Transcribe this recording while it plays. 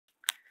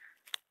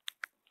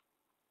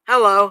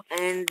Hello,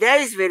 and in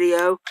today's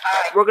video,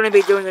 we're going to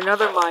be doing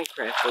another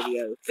Minecraft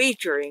video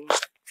featuring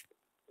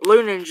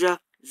Blue Ninja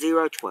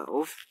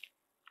 012.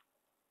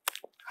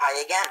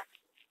 Hi again.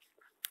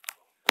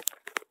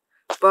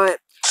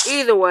 But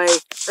either way,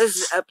 this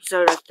is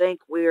episode, I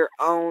think we're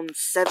on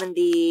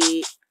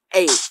 78,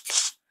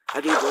 I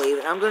do believe.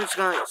 And I'm just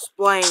going to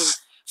explain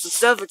some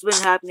stuff that's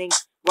been happening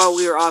while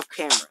we were off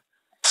camera.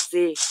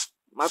 See,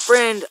 my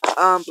friend,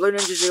 Blue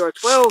Ninja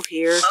 012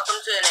 here. Welcome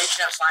to the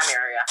Nation of Slime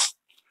area.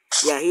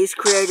 Yeah, he's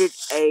created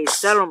a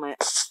settlement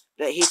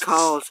that he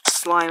calls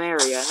Slime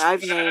Area, and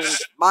I've named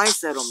my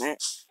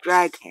settlement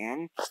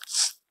Dragcan.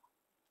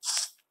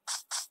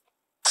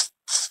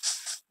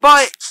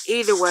 But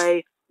either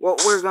way,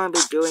 what we're going to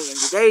be doing in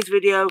today's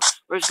video,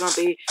 we're just going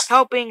to be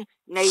helping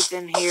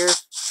Nathan here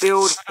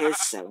build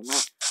his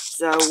settlement.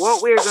 So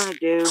what we're going to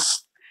do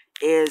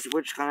is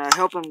we're just going to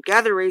help him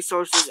gather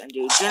resources and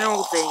do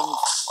general things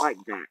like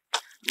that.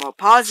 I'm going to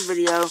pause the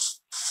video,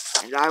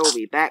 and I will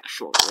be back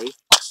shortly.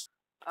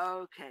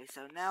 Okay,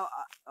 so now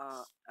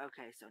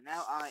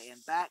I am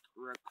back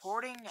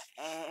recording,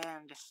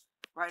 and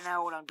right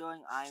now what I'm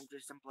doing, I'm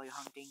just simply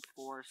hunting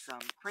for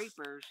some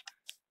creepers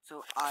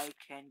so I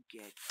can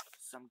get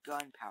some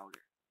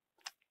gunpowder.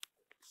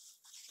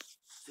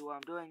 So what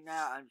I'm doing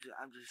now, I'm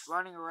just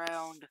running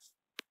around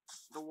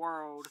the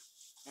world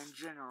in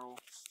general,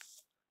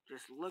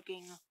 just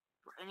looking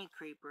for any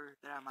creeper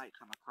that I might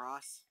come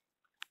across.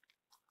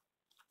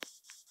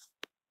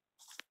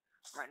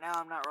 Right now,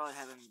 I'm not really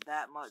having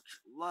that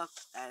much luck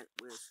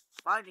with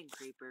finding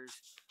creepers,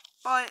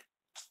 but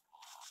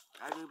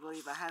I do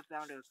believe I have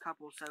found a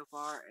couple so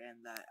far,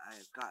 and that I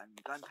have gotten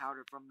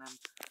gunpowder from them.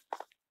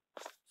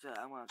 So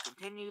I'm going to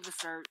continue the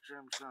search, and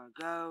I'm just going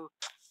to go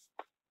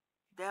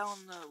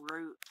down the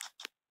route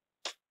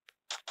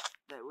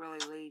that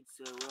really leads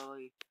to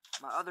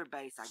my other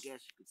base, I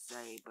guess you could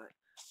say, but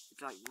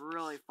it's like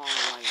really far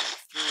away, like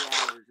 3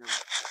 hours of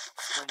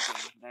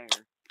sprinting there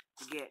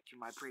to get to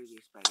my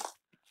previous base.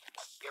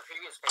 Your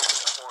previous base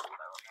was a portal,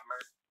 though, remember?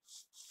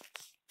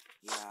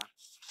 Yeah.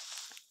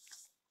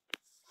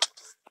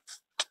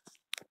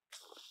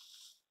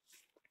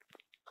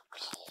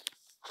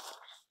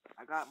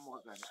 I got more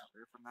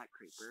gunpowder from that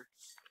creeper.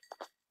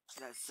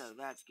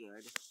 That's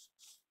good.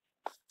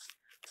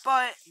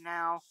 But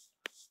now,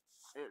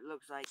 it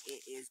looks like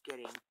it is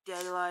getting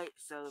daylight,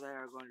 so there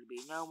are going to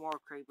be no more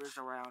creepers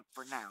around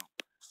for now.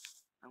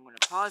 I'm going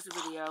to pause the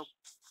video,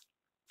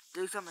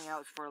 do something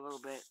else for a little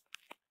bit,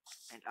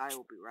 and I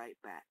will be right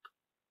back.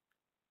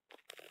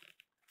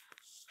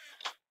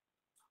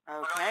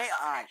 Okay,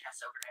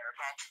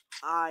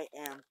 I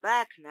am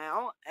back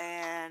now,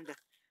 and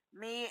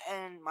me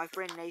and my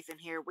friend Nathan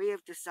here, we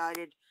have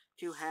decided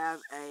to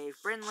have a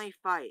friendly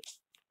fight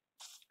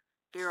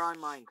here on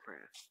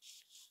Minecraft.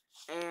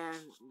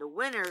 And the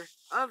winner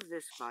of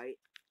this fight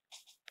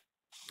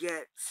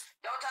gets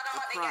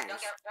a prize.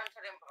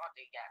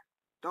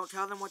 Don't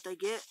tell them what they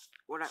get?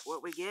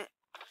 What we get?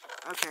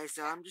 Okay,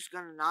 so I'm just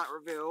gonna not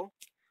reveal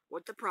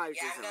what the prizes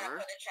are. I'm gonna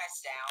put the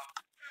chest down,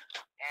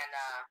 and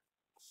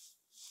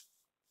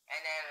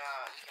then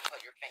you can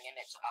put your thing in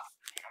it off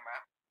the camera.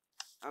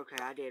 Okay,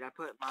 I did. I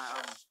put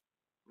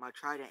my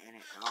trident in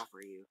it to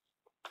offer you.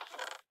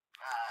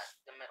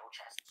 The middle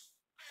chest.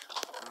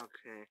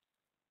 Okay.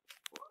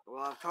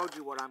 Well, I've told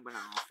you what I'm gonna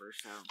offer,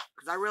 so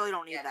because I really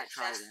don't need that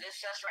trident. This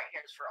chest right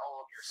here is for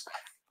all of your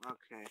stuff.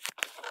 Okay.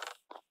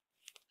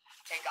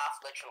 Take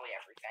off literally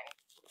everything.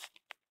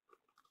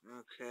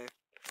 Okay.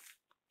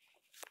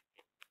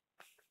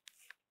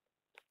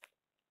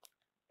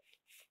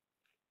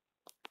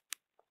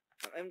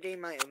 I'm emptying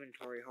my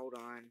inventory. Hold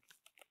on.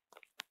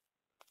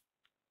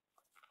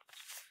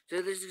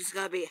 So this is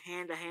gonna be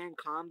hand-to-hand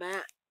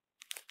combat?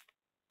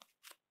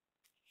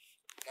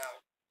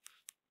 No.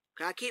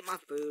 Can I keep my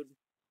food?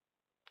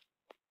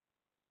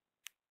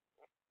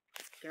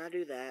 Can I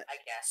do that? I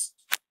guess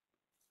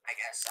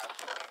so.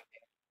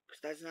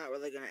 Because that's not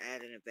really gonna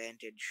add an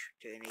advantage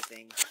to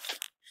anything.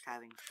 Just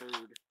having food.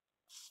 You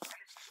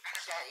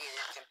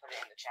can put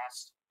it in the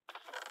chest.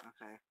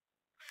 Okay.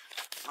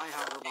 My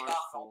hunger bar is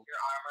full. Your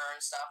armor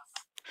and stuff.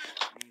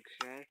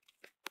 Okay.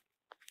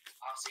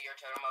 Also your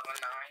totem of a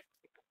 9.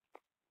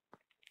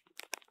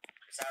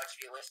 So it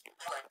should be listed.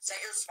 Set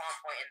your spawn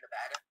point in the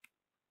bed.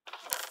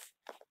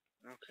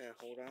 Okay,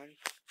 hold on.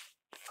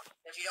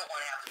 Because you don't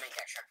want to have to make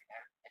that trip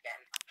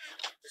again.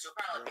 Because you'll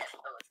probably get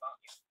the village,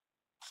 won't you?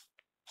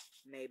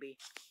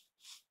 Maybe.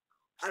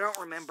 I don't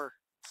remember.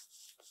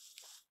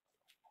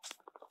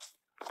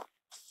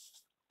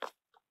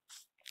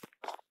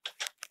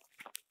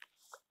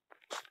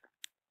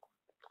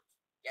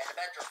 Yeah, the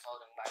beds are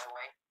floating, by the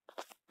way.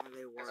 Oh,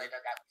 they were. Because I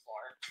dug out the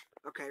floor.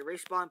 Okay,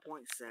 respawn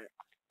point set.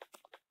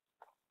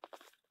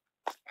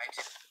 Mine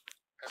too.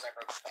 Because I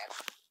broke the bed.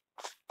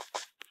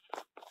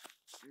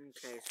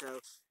 Okay,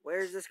 so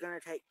where is this gonna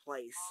take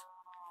place?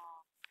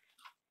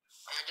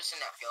 Just in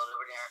that field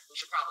over there. We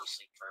should probably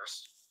sleep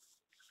first.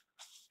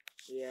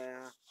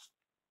 Yeah.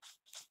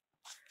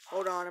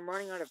 Hold on, I'm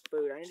running out of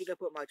food. I need to go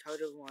put my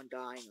totem on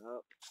dying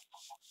up.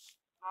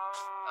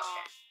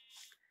 Okay.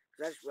 Because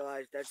I just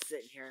realized that's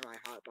sitting here in my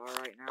hotbar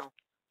right now.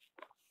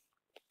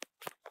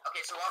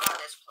 Okay, so what about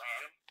this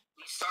plan?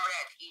 We start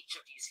at each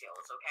of these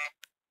hills, okay?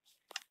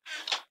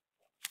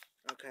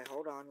 Okay,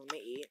 hold on. Let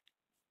me eat.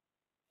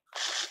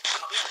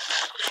 I'll be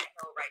at that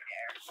hill right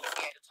there. We'll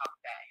be at the top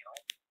of that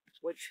hill.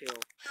 Which hill?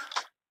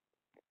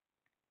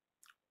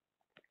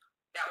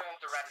 That one with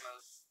the red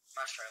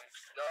mushroom.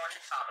 Go on the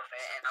top of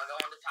it, and I'll go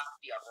on the top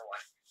of the other one.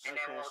 And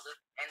Okay.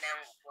 then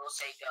we'll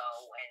say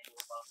go, and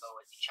we'll both go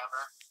with each other.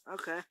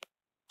 Okay.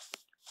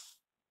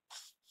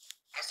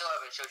 I still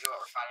haven't showed you what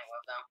we're fighting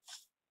with, though.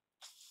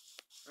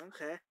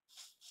 Okay.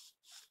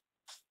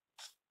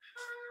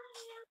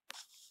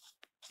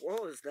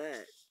 What was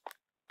that?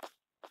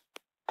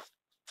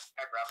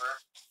 Red rubber.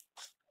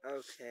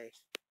 Okay.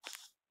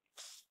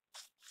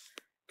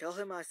 Tell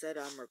him I said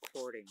I'm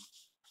recording.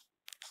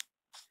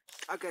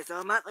 Okay, so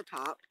I'm at the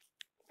top.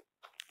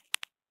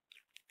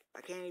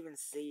 I can't even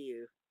see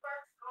you.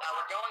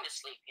 We're going to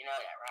sleep, you know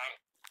that,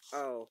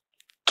 right? Oh.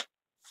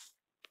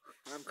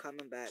 I'm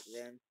coming back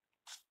then.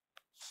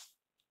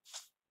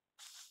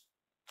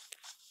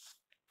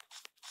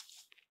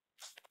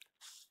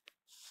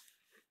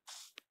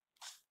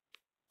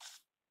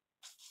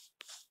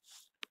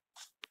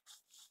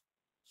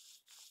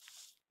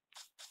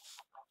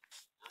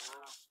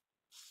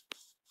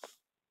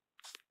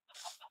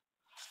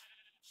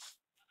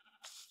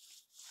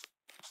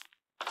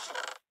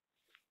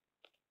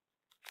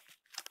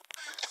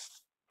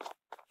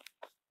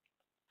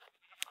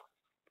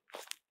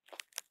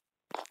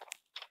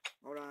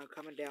 Hold on, I'm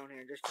coming down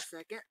here in just a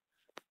second.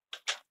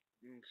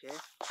 Okay.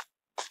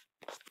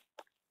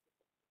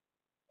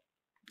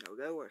 There we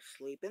go, we're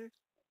sleeping.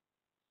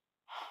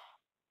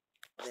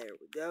 There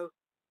we go.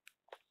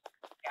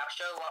 Yeah, I'll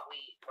show you what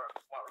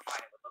we're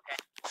fighting with, okay?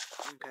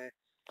 Okay.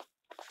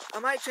 I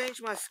might change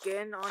my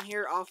skin on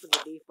here off of the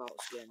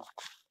default skin.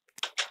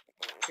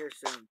 Here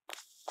soon.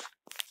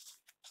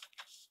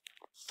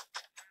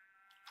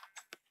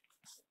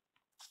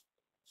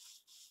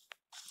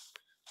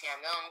 Okay,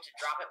 I'm going to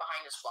drop it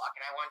behind this block,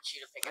 and I want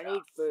you to pick it up. I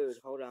need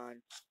food, hold on.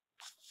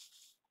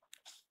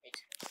 Me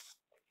too.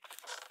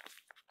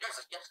 There's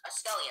a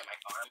skelly in my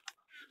farm.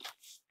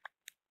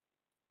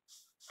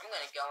 I'm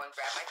gonna go and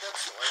grab my good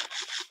sword.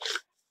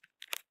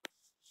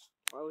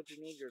 Why would you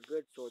need your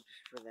good sword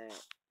just for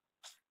that?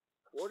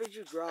 What did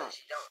you drop?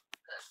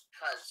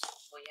 Because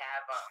we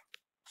have,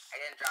 I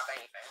didn't drop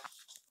anything.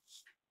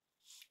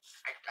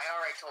 I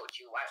already told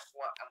you what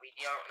we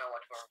don't know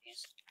what we're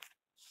using.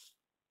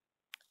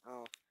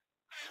 Oh.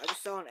 I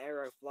just saw an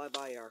arrow fly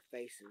by our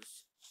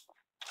faces.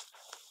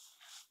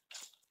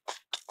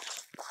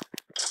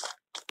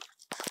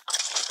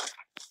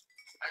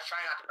 I was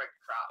trying not to break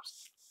the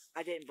crops.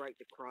 I didn't break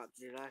the crops,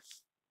 did I?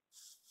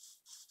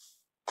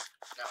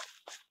 No.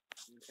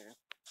 Okay.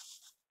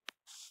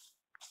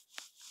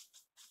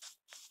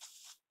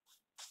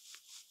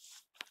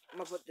 I'm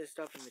gonna put this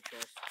stuff in the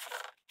chest.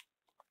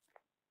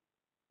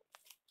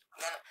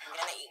 I'm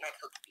gonna eat my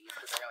cookies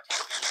because I don't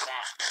have any of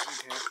that.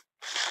 Okay.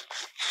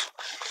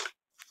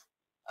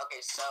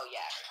 Okay, so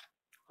yeah.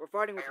 We're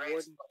fighting with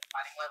Fighting with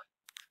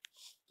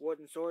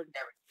wooden sword.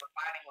 we're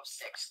fighting with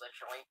sticks,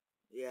 literally.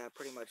 Yeah,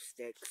 pretty much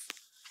sticks.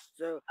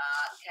 So.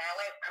 Can I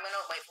wait? I'm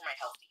gonna wait for my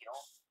health to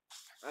heal.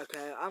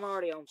 Okay, I'm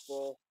already on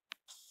full.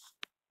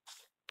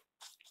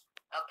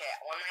 Okay,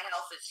 when my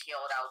health is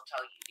healed, I'll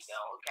tell you to go.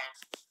 Okay.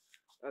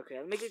 Okay,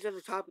 let me get to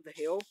the top of the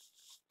hill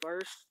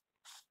first.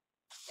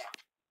 Yeah.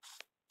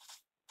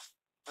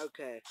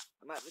 Okay,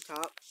 I'm at the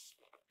top.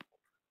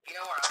 You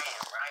know where I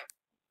am, right?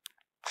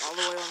 All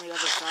the way on the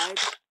other side?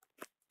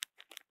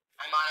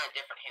 I'm on a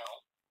different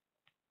hill.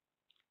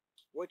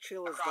 Which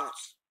hill is that?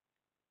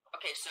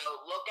 Okay, so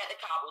look at the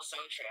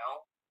cobblestone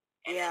trail,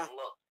 and then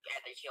look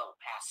at the hill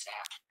past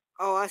that.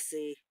 Oh, I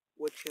see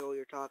which hill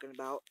you're talking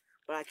about,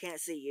 but I can't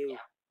see you.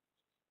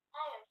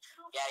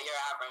 Yeah,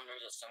 you're out of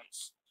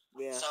resistance.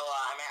 Yeah. So,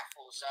 I'm at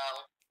full, so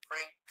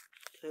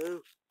 3,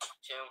 2,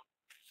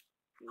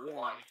 1.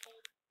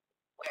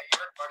 Wait,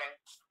 you're recording?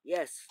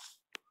 Yes.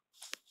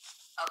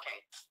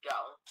 Okay,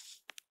 go.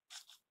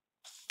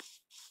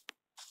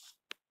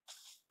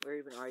 Where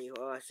even are you?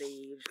 Oh, I see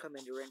you. You just come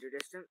into render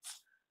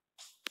distance.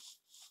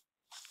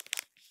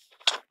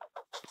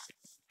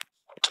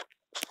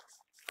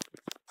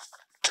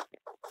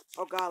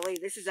 Oh golly,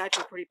 this is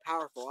actually pretty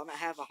powerful. I'm at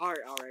half a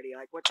heart already.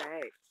 Like, what the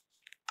heck?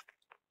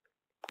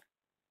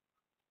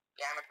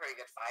 Yeah, I'm a pretty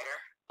good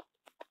fighter.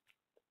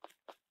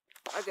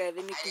 Okay,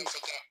 then you can...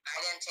 I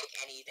didn't take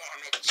any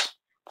damage.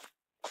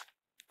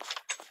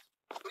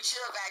 We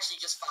should have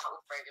actually just fought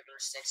with regular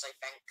sticks, I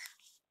think.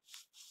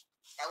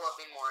 That would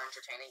be more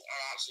entertaining, and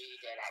actually, you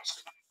did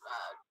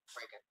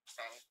break a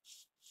thing.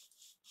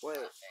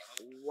 Wait,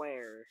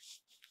 where?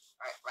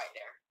 Right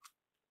there.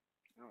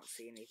 I don't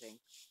see anything.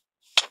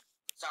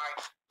 Sorry.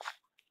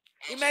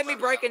 You made me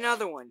break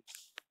another one.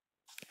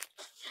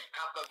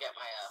 I'll go get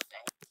my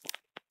thing.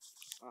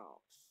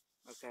 Oh,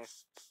 okay.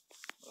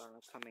 Hold on,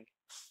 I'm coming.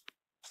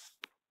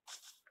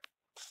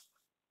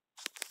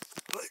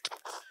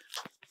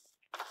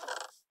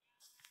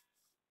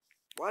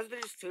 Why is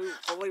there just 2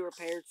 fully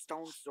repaired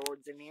stone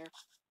swords in here?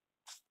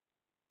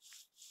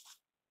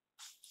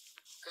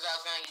 Because I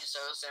was going to use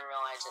those and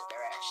realize that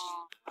they're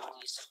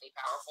actually decently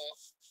powerful.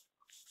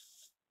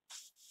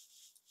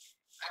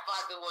 I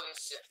thought the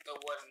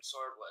wooden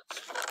sword was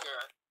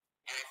weaker,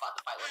 and I thought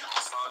the fight would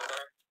last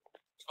longer.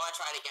 I want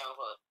to try it again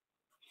with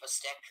a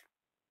stick.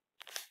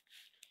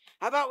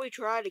 How about we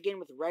try it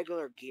again with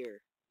regular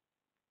gear?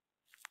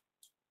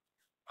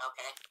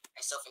 Okay,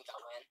 I still think I'll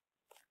win.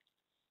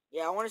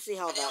 Yeah, I want to see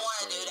how I didn't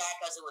want to do fares. that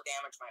because it would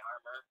damage my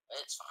armor, but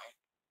it's fine.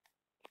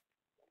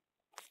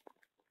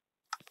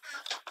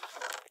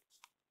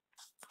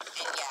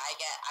 And yeah,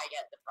 I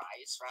get the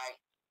prize, right?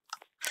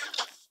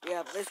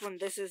 Yeah, but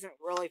this isn't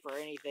really for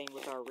anything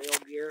with our real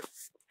gear.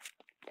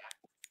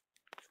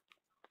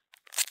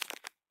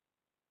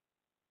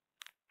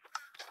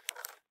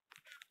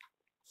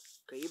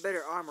 Okay, you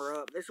better armor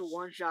up. This will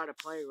one-shot a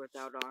player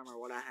without armor,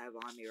 what I have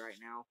on me right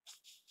now.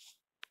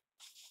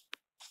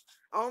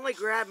 I only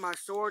grabbed my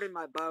sword and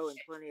my bow and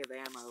plenty of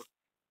ammo.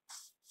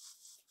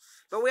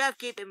 But we have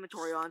to keep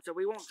inventory on, so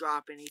we won't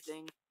drop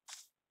anything.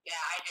 Yeah,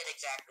 I did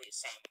exactly the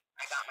same.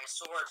 I got my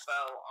sword,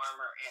 bow,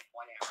 armor, and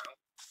 1 arrow.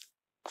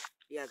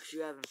 Yeah, because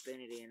you have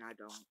infinity and I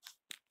don't.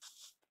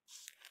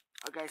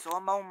 Okay, so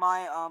I'm on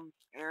my,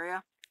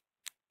 area.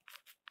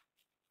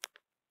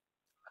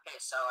 Okay,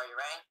 so are you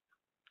ready?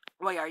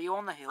 Wait, are you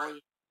on the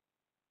hilly?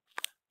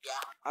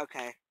 Yeah.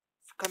 Okay.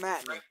 Come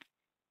at me. 3,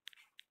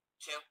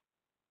 2,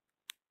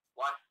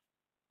 1,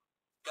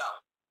 go.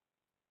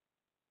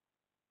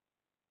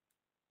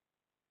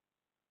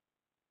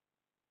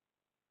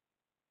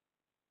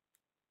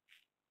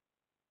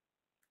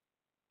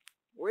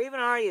 Where even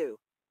are you?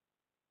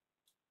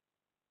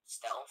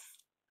 Stealth.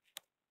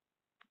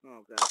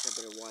 Oh gosh, I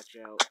better watch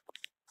out.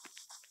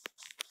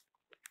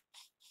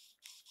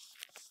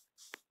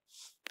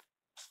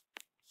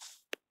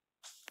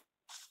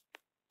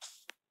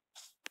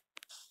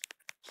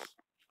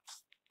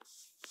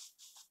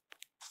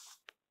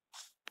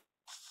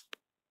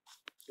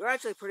 You're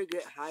actually pretty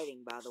good at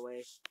hiding, by the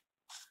way.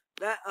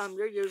 That,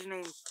 your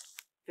username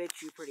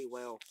fits you pretty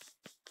well.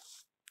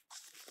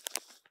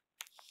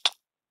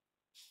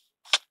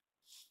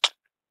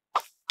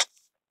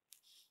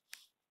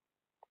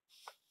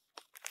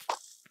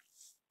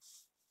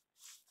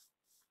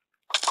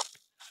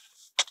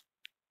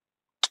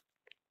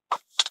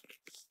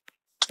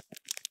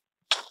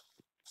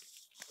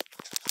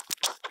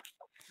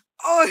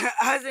 Oh,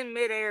 I was in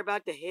midair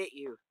about to hit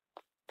you.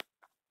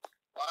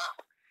 What?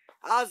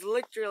 I was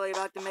literally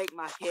about to make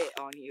my hit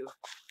on you.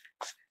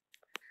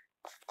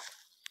 Do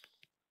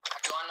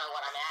you want to know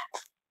what I'm at?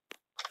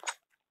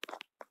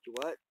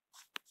 What? Do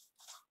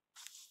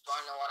you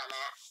want to know what I'm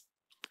at?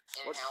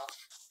 In What? health?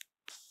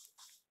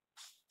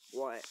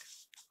 What?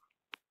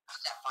 I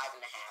was at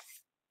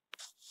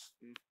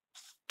 5.5.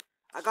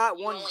 I got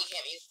You one. only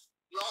hit me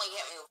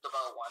with the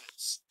bow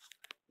once.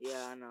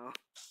 Yeah, I know.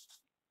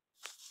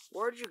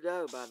 Where'd you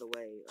go, by the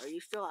way? Are you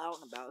still out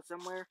and about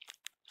somewhere?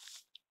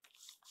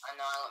 I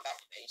know, I went back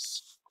to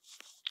base.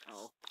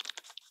 Oh.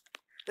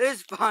 This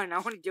is fun. I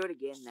want to do it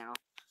again now.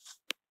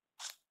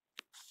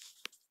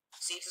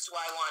 See, this is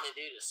why I wanted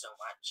to do this so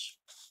much.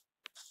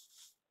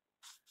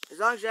 As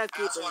long as you have I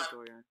keep also wanna-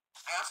 inventory on.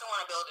 I also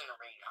want to build an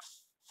arena.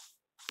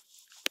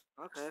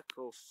 Okay,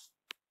 cool.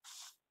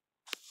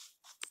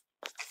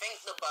 I think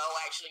the bow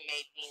actually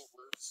made me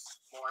lose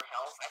more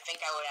health. I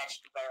think I would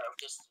actually be better with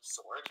just the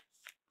sword.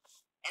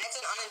 And it's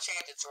an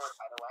unenchanted sword,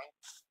 by the way.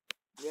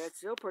 Yeah, it's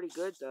still pretty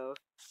good, though.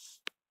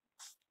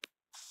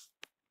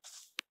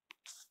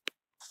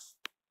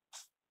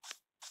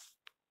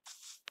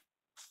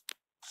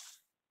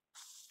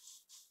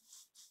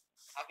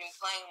 I've been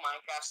playing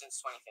Minecraft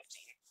since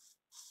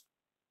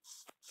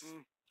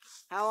 2015.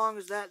 How long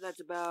is that?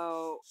 That's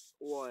about,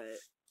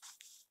 what?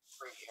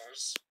 3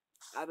 years.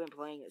 I've been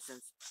playing it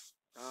since,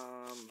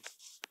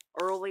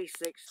 early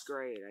 6th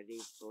grade, I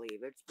do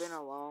believe. It's been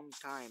a long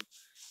time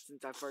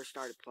since I first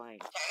started playing.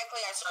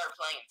 Technically, I started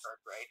playing in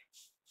 3rd grade.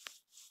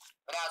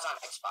 But I was on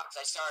Xbox.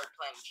 I started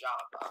playing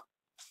Java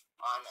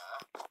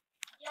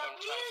in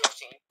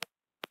 2015.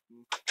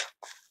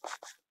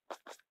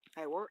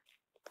 Hey,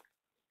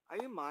 are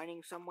you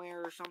mining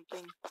somewhere or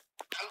something?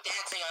 I'm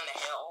dancing on the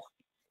hill.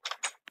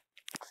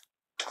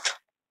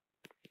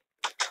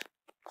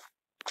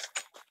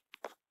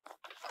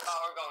 I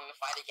thought we were going to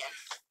fight again.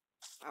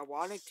 I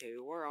wanted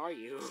to. Where are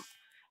you?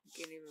 I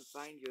can't even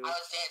find you. I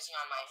was dancing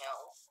on my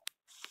hill.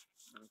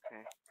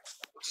 Okay.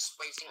 Which is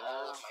wasting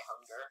all of my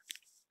hunger.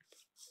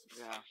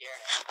 Yeah. I'm here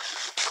now.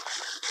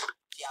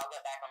 See, I'll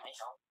get back on my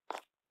hill.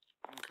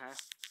 Okay.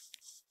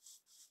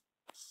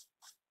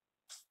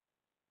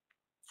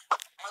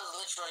 I was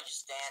literally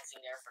just dancing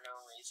there for no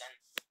reason.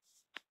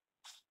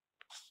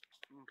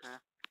 Okay.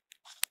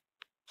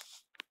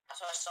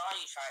 So I saw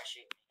you try to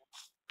shoot me.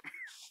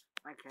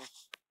 Okay.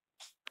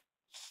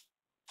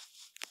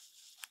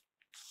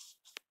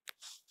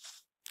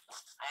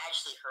 I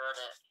actually heard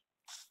it.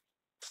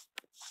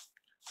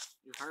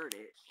 You heard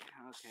it?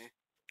 Okay.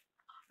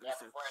 Yeah,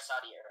 before I saw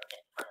the arrow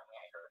hit in front of me,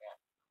 I heard it.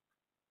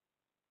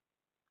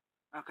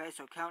 Okay,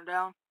 so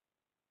countdown.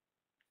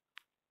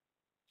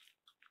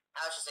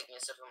 I was just taking a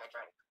sip of my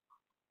drink.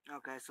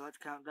 Okay, so let's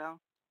count down.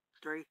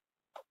 3,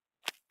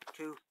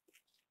 2.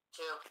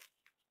 2,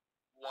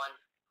 1,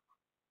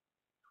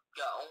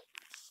 go.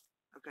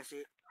 Okay,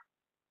 see.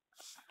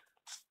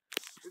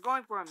 You're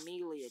going for a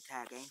melee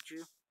attack, ain't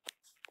you?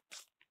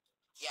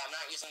 Yeah, I'm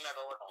not using my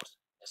bullet hold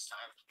this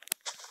time.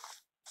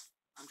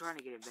 I'm trying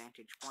to get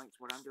advantage points,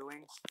 what I'm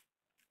doing.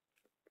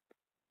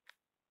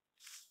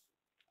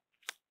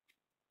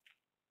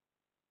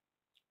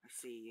 I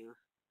see you.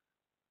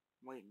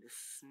 I'm waiting to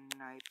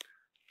snipe.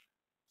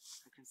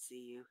 I can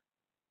see you.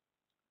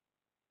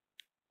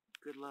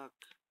 Good luck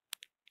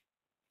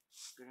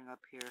getting up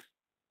here.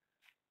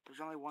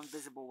 There's only one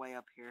visible way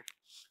up here.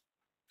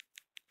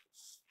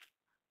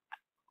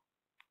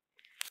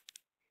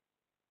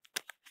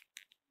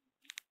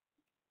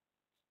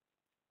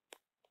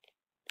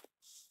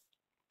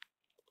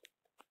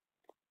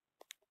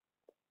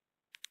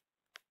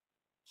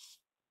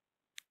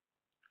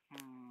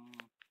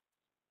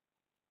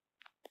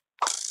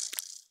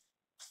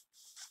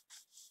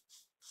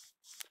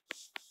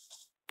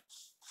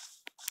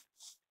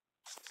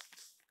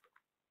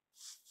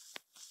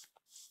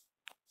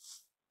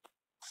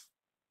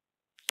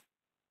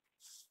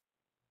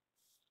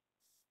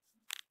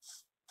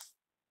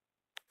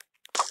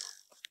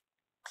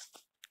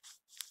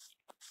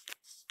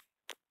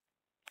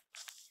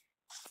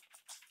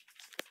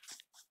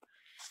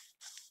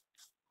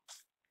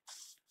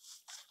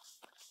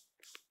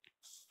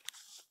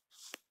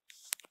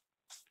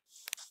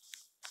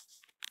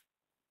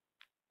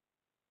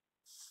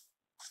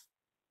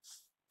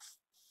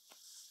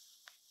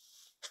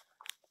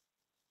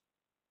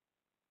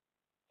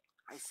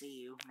 I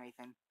see you,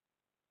 Nathan.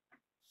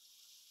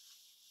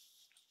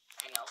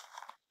 I know.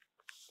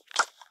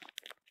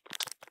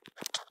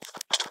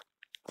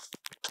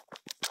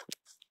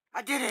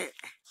 I did it!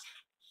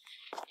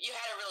 You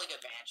had a really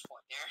good vantage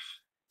point there.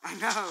 I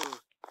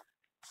know!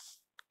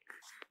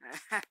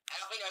 I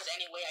don't think there's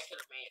any way I could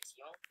have made it to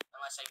you,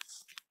 unless I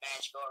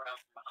managed to go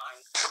around from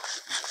behind.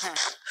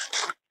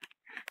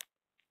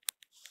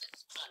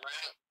 It's fun,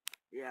 right?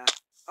 Yeah.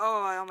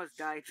 Oh, I almost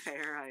died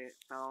there. I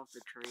fell off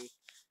the tree.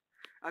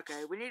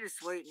 Okay, we need to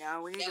sleep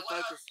now. We need to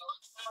what focus.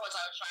 I was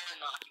trying to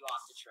knock you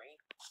off the tree.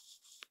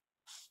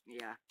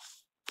 Yeah.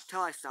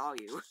 Till I saw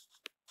you.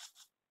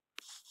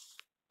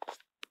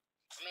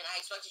 I mean, I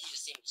expected you to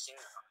see me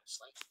sooner,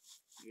 honestly.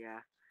 Yeah.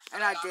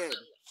 And I did.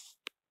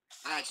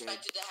 I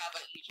expected to have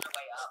an easier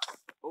way up.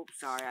 Oops,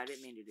 sorry. I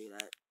didn't mean to do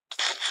that.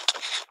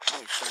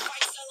 Why so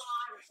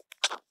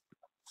long?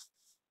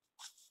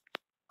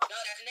 No,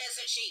 that's an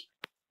innocent sheep.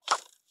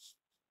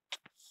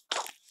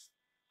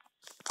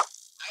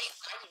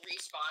 I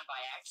respawned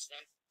by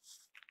accident.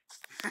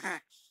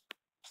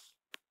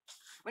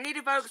 We need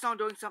to focus on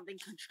doing something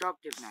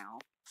constructive now.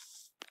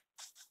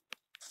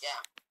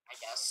 Yeah, I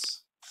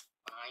guess.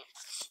 Fine.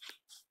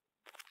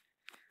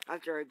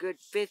 After a good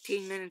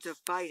 15 minutes of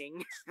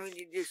fighting, we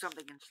need to do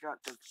something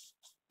constructive.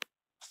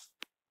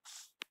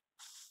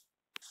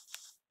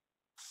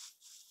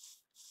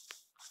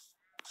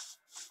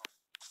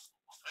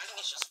 I think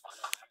it's just fun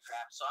in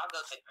Minecraft, so I'll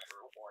go take my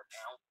reward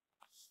now.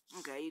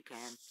 Okay, you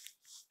can.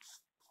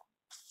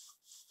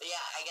 But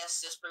yeah, I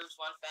guess this proves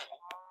one thing.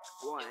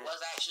 What? It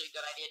was actually a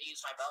good idea to use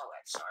my bow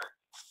at start.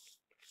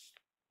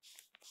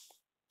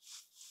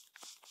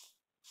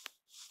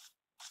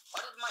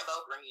 What did my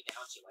bow bring you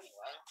down to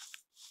anyway?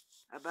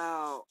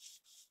 About,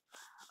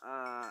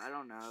 I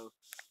don't know,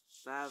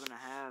 5.5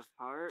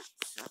 hearts,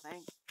 I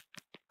think.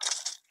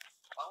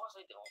 What was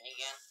I doing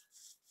again?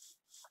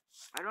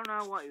 I don't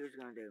know what you was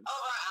gonna do.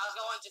 Oh, right, I was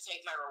going to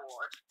take my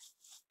reward.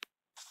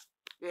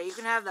 Yeah, you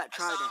can have that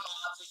trident. I saw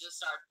mobs who just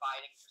started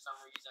fighting for some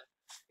reason.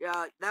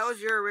 Yeah, that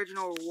was your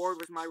original reward,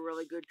 was my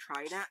really good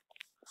trident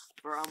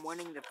for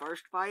winning the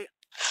first fight.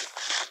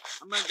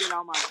 I'm gonna get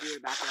all my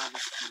gear back out of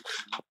this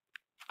piece now.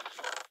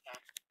 Okay.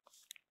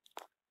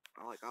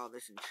 I like all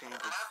this enchanted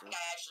I don't stuff. think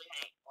I actually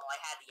I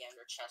had the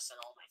ender chest and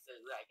all my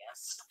food, I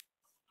guess.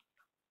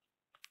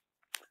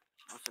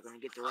 Also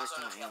gonna get the rest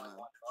of my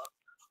ammo.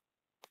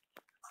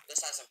 This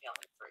has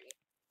impaling free.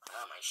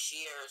 My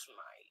shears,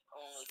 my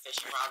only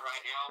fishing rod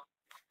right now.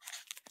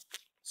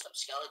 Some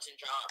skeleton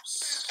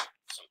drops,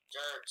 some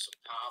dirt, some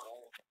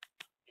cobble,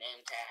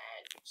 name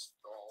tags,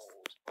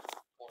 gold,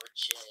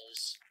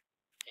 torches,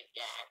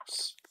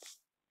 pickaxe.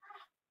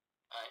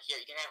 Here,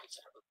 you can have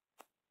these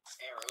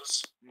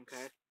arrows.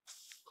 Okay,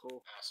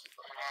 cool. Some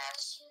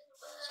glass, some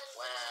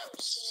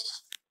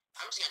webs.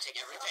 I'm just gonna take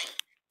everything.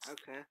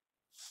 Okay.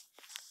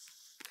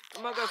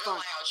 I'm gonna go find. I don't know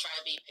find. why I was trying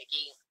to be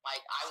picky.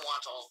 Like, I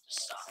want all this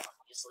stuff,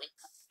 obviously.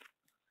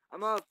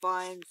 I'm gonna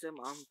find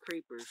some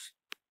creepers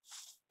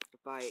to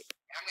fight.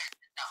 I'm gonna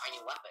test out my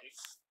new weapon.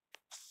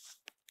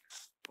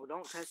 Well,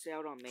 don't test it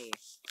out on me.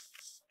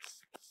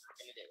 I'm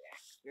gonna do that.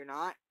 You're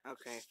not?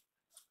 Okay.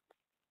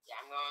 Yeah,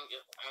 I'm going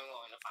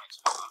to find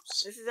some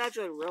mobs. This is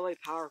actually a really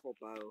powerful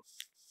bow.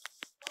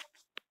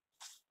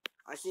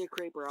 I see a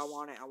creeper. I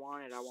want it. I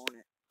want it. I want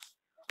it.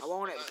 I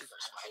want it.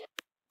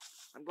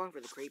 I'm I'm going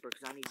for the creeper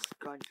because I need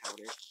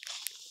gunpowder.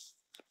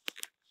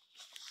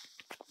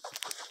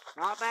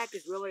 Knockback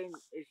is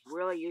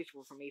really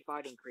useful for me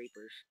fighting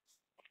creepers.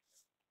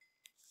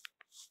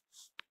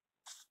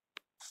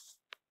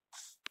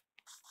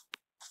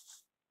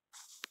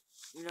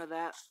 You know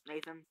that,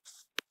 Nathan?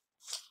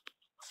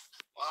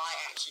 Well, I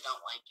actually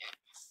don't like it.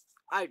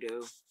 I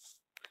do.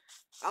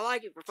 I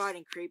like it for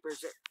fighting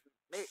creepers.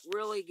 It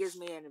really gives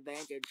me an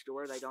advantage to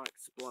where they don't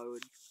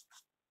explode.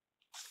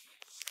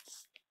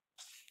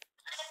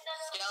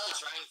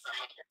 Skelly's running from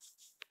me.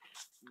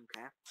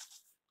 Okay.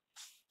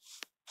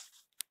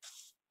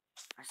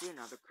 I see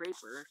another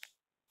creeper.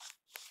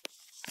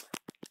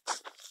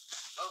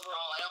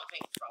 Overall, I don't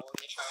think throwing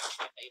the trash is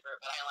my favorite,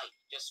 but I like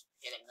just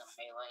hitting them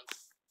melee.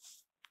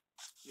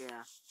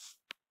 Yeah.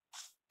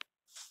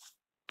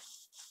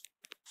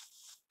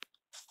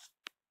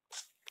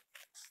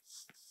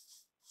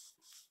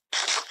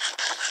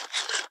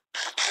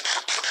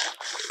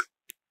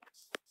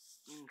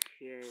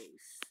 Okay,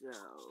 so...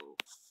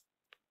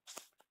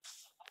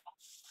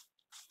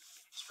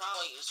 It's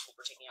probably useful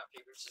for taking out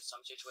creepers in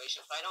some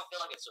situations, but I don't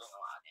feel like it's doing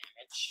a lot of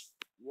damage.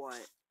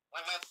 What?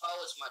 Like, my bow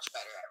is much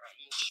better at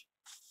range.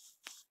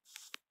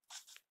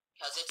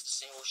 Because it's the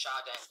single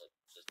shot and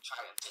the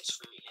trident takes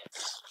 3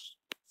 hits.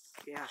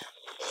 Yeah.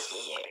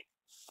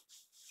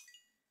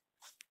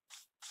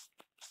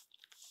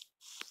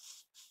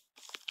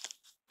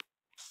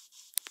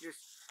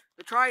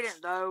 The trident,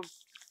 though,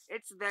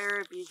 it's there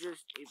if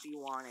you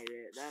wanted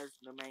it. That's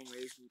the main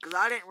reason. Because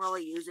I didn't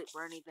really use it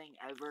for anything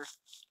ever.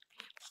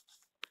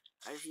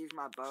 I just use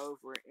my bow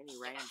for any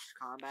ranged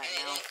combat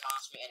and now. It didn't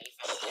cost me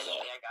anything.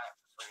 I got it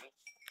for free.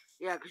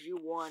 Yeah, because you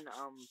won,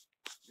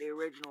 the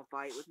original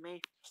fight with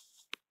me.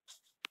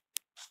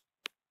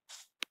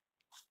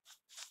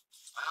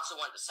 I also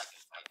won the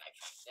second fight, I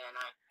think, didn't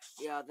I?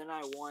 Yeah, then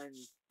I won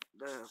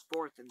the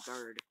 4th and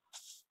 3rd.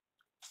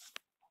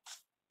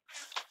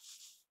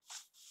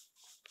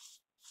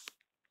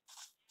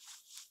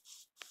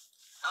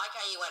 I like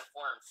how you went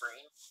 4 and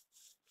 3.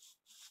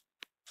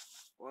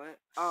 What?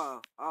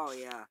 Oh,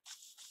 yeah.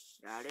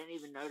 Yeah, I didn't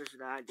even notice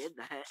that I did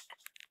that.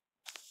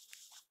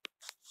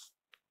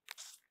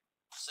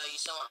 So you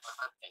still want to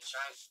hunt things,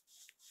 right?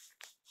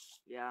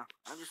 Yeah,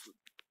 I'm just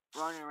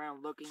running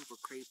around looking for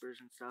creepers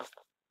and stuff.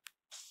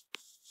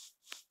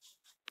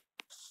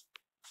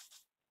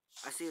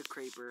 I see a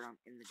creeper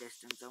in the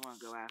distance. I'm gonna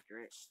go after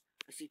it.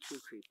 I see 2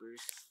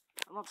 creepers.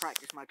 I'm gonna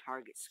practice my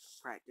targets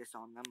practice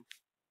on them.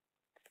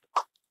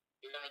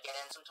 You're gonna get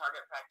in some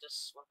target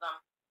practice with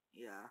them?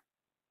 Yeah.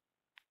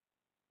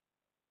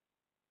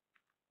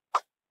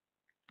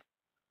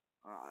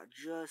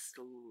 Just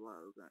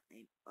low. Gonna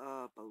aim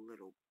up a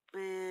little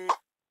bit.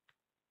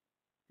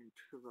 And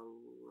to the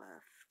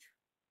left.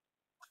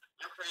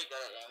 You're pretty good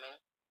at aiming.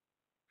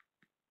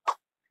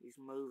 He's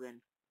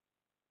moving.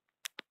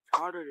 It's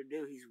harder to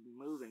do. He's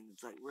moving.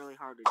 It's like really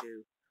hard to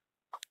do.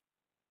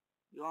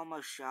 You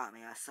almost shot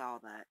me. I saw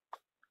that.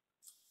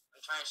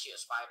 I'm trying to shoot a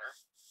spider.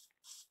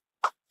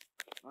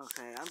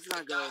 Okay, I'm just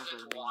gonna go in for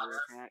the melee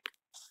attack.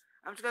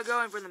 I'm just gonna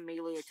go in for the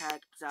melee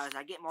attack because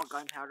I get more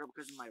gunpowder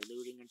because of my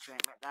looting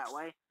enchantment that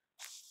way.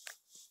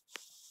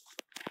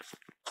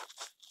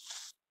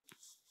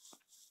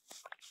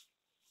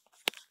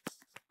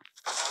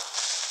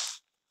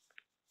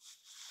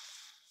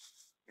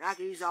 And I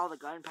can use all the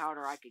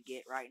gunpowder I could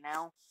get right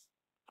now.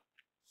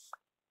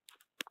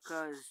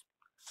 Because,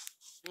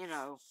 you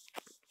know.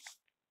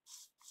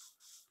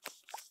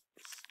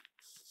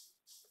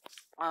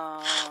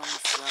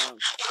 So.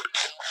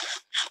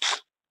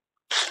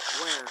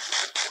 Where?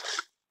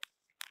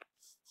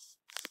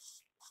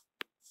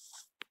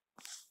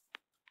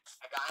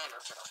 I got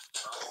Enderpearl.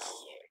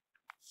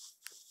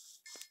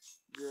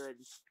 Good.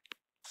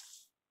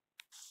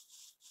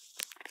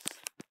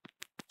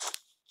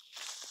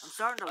 I'm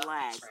starting to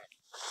lag.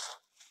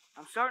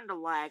 I'm starting to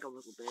lag a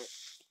little bit. I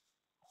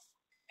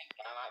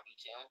think I might be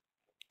too.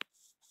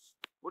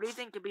 What do you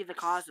think could be the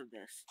cause of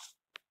this?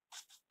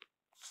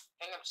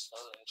 I think I'm just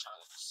loading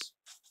chunks.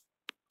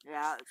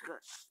 Yeah, it's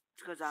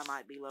because I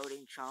might be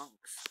loading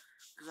chunks.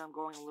 Because I'm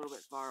going a little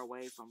bit far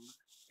away from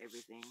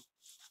everything.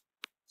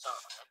 So,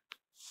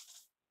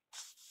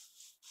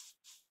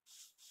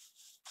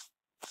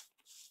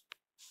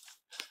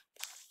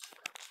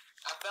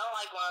 I felt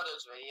like one of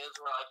those videos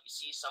where like you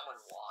see someone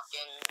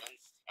walking and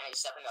they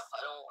step in a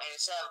puddle, and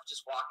instead of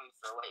just walking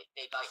through it,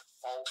 they like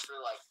fall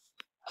through like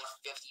a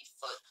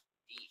 50-foot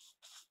deep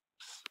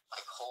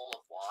like hole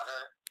of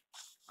water.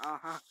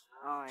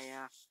 Oh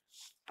yeah.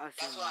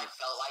 That's what I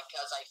felt like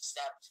because I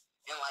stepped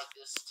in like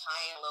this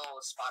tiny little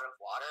spot of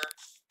water,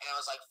 and it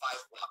was like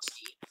 5 blocks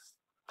deep.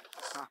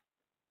 Huh.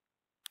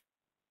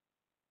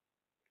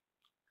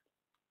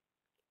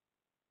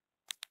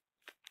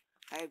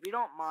 Hey, if you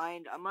don't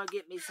mind, I'm gonna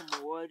get me some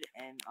wood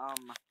and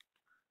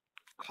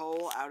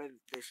coal out of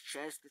this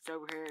chest that's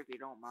over here. If you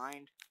don't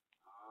mind.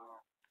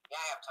 Yeah,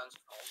 I have tons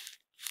of coal.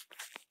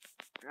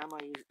 And I'm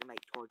gonna use it to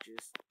make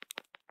torches.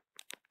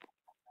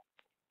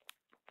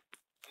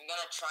 I'm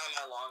gonna try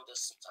my long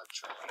distance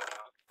archery right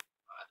now.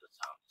 At the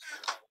top.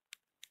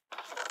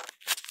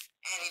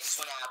 And he just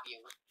went out of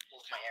view with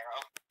my arrow.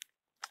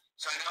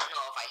 So I don't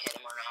know if I hit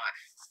him or not.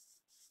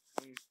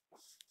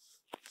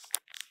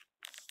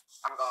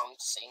 I'm going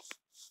to see.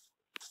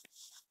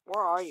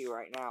 Where are you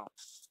right now?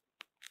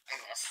 I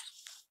missed.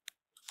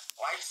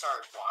 Well, I just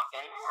started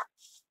walking.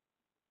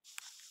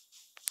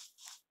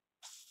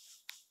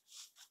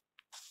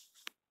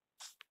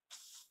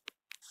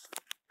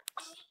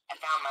 I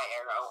found my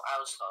arrow. I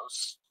was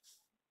close.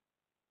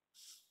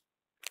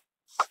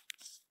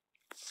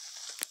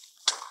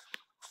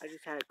 I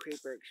just had a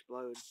creeper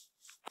explode.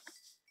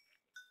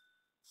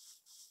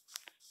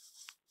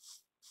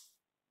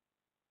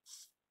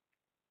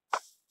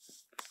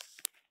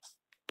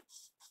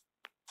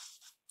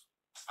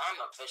 I'm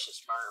a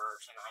vicious murderer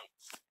tonight.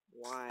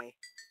 Why?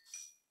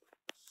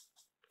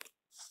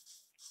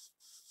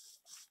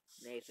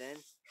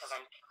 Nathan? Because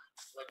I'm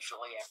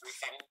literally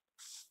everything.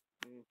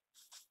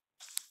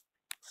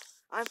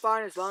 I'm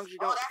fine as long as you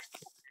don't...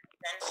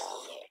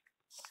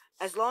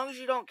 As long as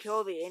you don't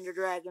kill the Ender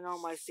Dragon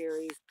on my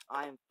series,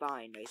 I'm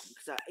fine, Nathan.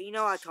 Because you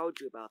know I told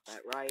you about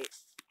that, right?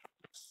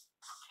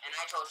 And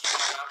I told you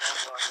I'm not going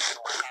to do it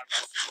until I have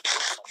my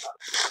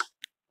food.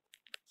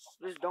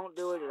 Just don't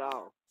do it at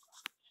all.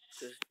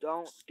 Just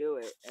don't do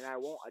it, and I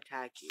won't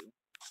attack you.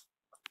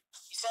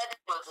 You said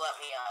it would let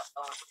me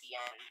go to the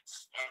end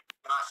and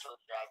not kill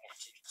the dragon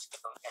to just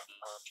go get the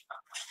village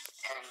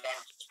and then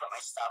just put my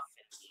stuff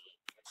in the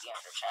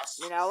ender chest.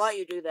 I mean, I'll let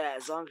you do that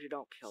as long as you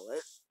don't kill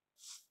it.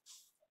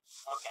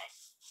 Okay.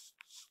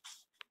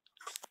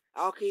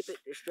 I'll keep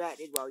it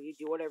distracted while you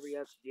do whatever you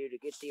have to do to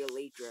get the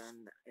Elytra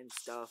and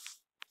stuff.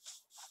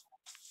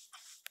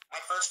 My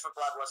thirst for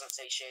blood wasn't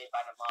satiated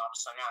by the mob,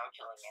 so now I'm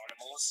killing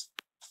animals.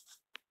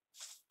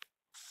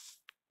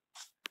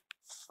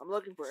 I'm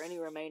looking for any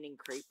remaining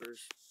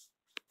creepers.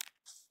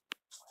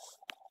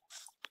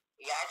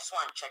 Yeah, I just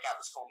want to check out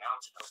this cool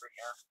mountain over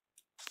here.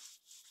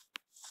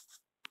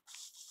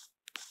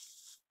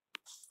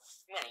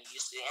 I'm gonna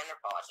use the ender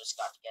ball. I just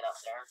got to get up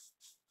there.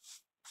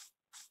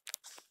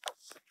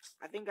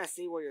 I think I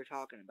see what you're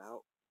talking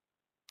about.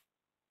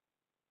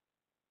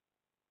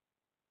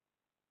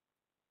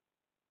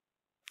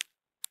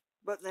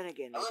 But then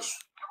again, I wish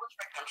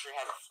my country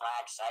had a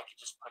flag so I could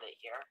just put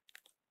it here.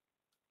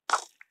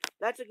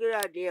 That's a good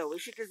idea. We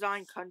should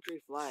design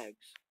country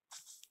flags.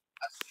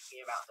 I was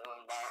thinking about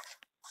doing that.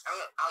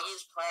 I'll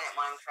use Planet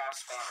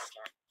Minecraft's banner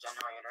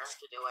generator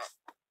to do it.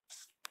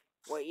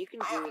 What you can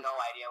I do... have no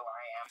idea where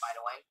I am, by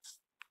the way.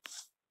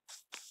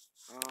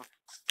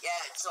 Yeah,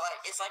 it's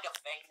like a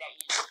thing that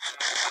you use in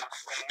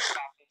Minecraft's banner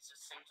crafting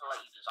system to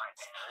let you design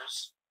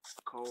banners.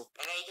 Cool.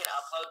 And then you can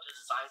upload the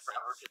design for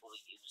other people to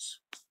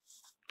use.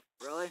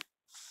 Really?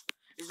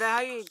 Is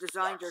that how you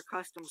designed your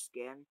custom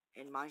skin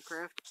in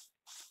Minecraft?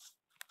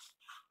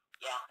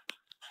 Yeah.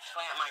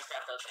 Planet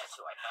Minecraft does that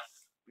too, I think.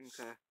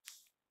 Okay.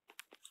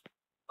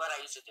 But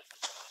I use a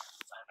different thing to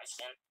design my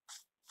skin.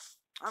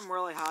 I'm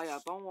really high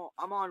up.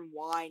 I'm on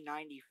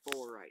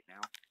Y94 right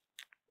now.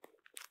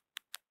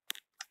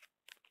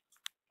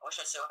 I wish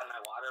I still had my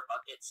water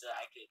bucket so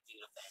that I could do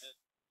the thing.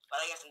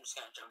 But I guess I'm just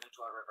gonna jump into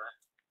a river.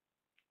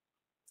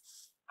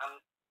 No.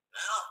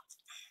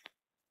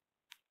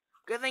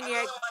 Good thing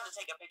I really wanted to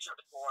take a picture of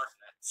the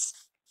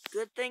coordinates.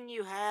 Good thing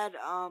you had,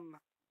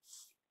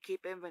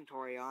 keep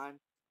inventory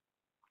on.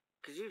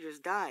 Because you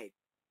just died.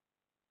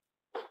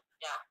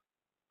 Yeah.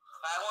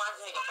 But I wanted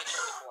to take a picture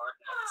of the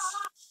coordinates.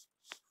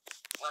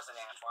 Wasn't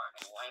that for it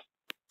anyway.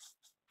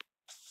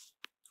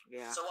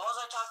 Yeah. So what was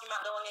I talking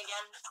about doing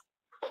again?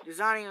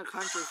 Designing a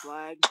country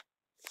flag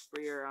for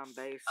your,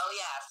 base. Oh,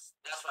 yeah.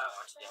 That's what I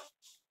want to do.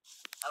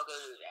 I'll go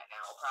do that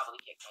now. It'll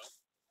probably kick me.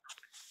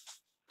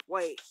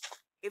 Wait.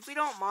 If you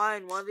don't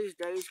mind, one of these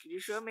days, could you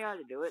show me how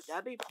to do it?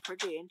 That'd be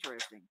pretty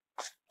interesting.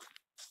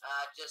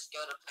 Just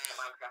go to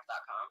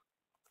planetminecraft.com.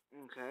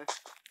 Okay.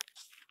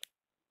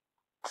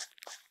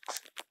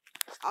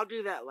 I'll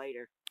do that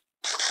later.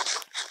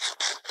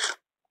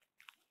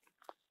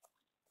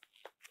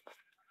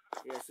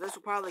 Yes, this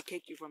will probably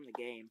kick you from the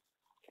game.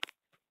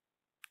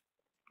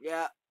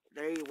 Yeah,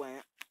 there you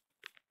went.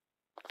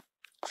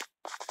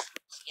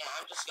 Yeah,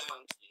 I'm just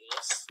going to do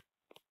this.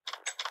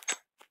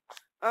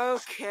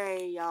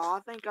 Okay, y'all, I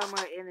think I'm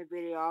going to end the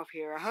video off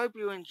here. I hope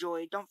you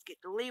enjoyed. Don't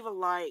forget to leave a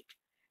like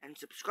and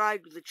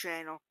subscribe to the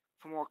channel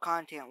for more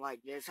content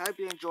like this. I hope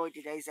you enjoyed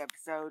today's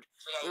episode.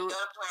 So yeah, you go to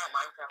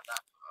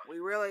planetminecraft.com. We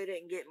really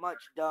didn't get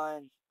much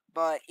done,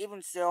 but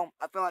even still,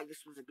 I feel like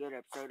this was a good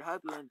episode. I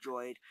hope you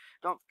enjoyed.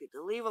 Don't forget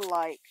to leave a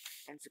like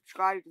and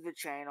subscribe to the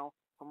channel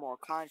for more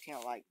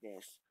content like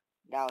this.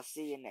 And I'll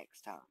see you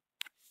next time.